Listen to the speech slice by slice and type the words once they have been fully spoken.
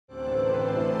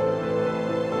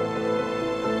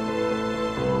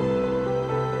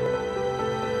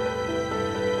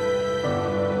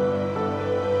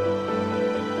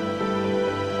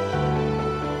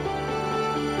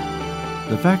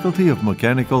Faculty of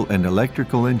Mechanical and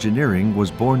Electrical Engineering was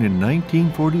born in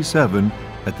 1947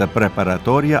 at the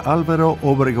Preparatoria Álvaro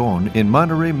Obregón in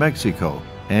Monterrey, Mexico,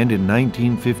 and in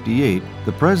 1958,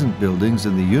 the present buildings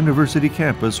in the university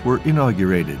campus were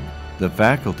inaugurated. The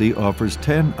faculty offers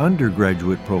 10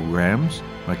 undergraduate programs: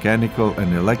 Mechanical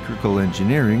and Electrical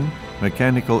Engineering,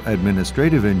 Mechanical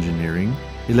Administrative Engineering,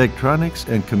 Electronics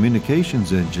and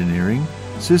Communications Engineering,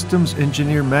 Systems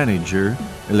Engineer Manager,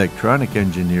 Electronic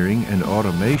Engineering and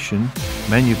Automation,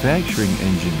 Manufacturing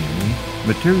Engineering,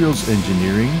 Materials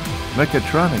Engineering,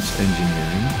 Mechatronics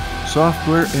Engineering,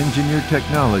 Software Engineer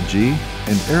Technology,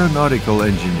 and Aeronautical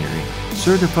Engineering,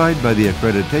 certified by the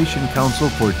Accreditation Council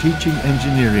for Teaching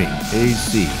Engineering,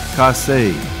 AC,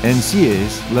 CASE, and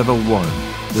CIES Level 1.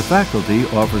 The faculty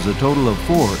offers a total of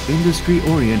 4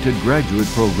 industry-oriented graduate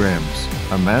programs: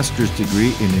 a master's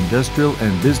degree in Industrial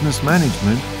and Business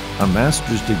Management, a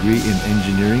master's degree in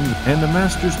Engineering, and a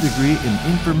master's degree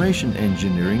in Information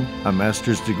Engineering, a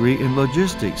master's degree in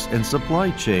Logistics and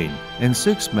Supply Chain, and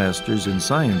 6 masters in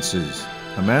Sciences: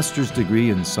 a master's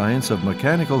degree in Science of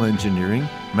Mechanical Engineering,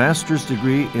 master's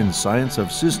degree in Science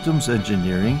of Systems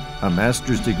Engineering, a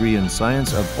master's degree in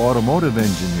Science of Automotive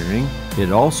Engineering.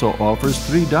 It also offers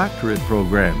 3 doctorate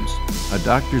programs: a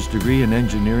doctor's degree in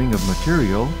Engineering of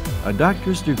Material, a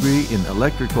doctor's degree in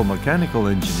Electrical Mechanical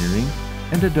Engineering,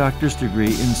 and a doctor's degree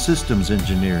in Systems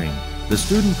Engineering. The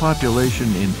student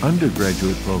population in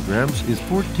undergraduate programs is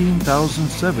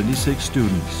 14,076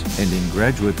 students, and in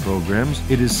graduate programs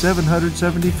it is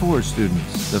 774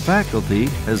 students. The faculty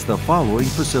has the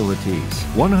following facilities: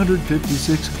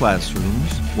 156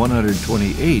 classrooms,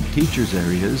 128 teachers'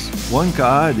 areas, 1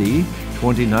 CAADI,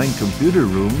 29 computer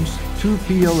rooms, 2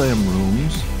 PLM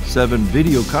rooms, 7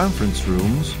 video conference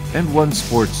rooms, and 1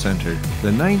 sports center.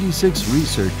 The 96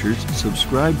 researchers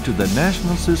subscribe to the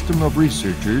National System of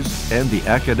Researchers and the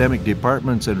academic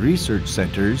departments and research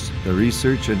centers, the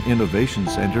Research and Innovation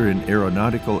Center in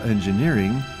Aeronautical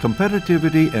Engineering,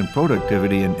 Competitivity and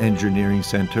Productivity in Engineering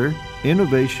Center,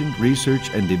 Innovation, Research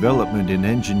and Development in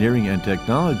Engineering and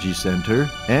Technology Center,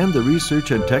 and the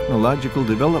Research and Technological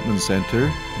Development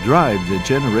Center drive the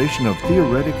generation of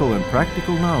theoretical and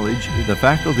practical knowledge. The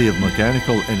Faculty of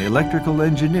Mechanical and Electrical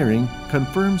Engineering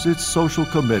confirms its social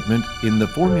commitment in the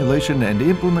formulation and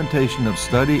implementation of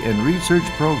study and research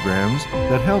programs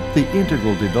that help the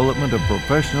integral development of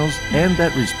professionals and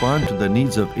that respond to the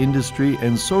needs of industry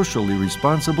and socially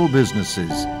responsible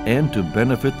businesses, and to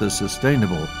benefit the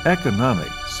sustainable,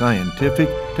 economic, scientific,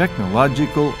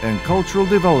 technological, and cultural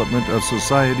development of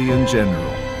society in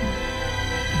general.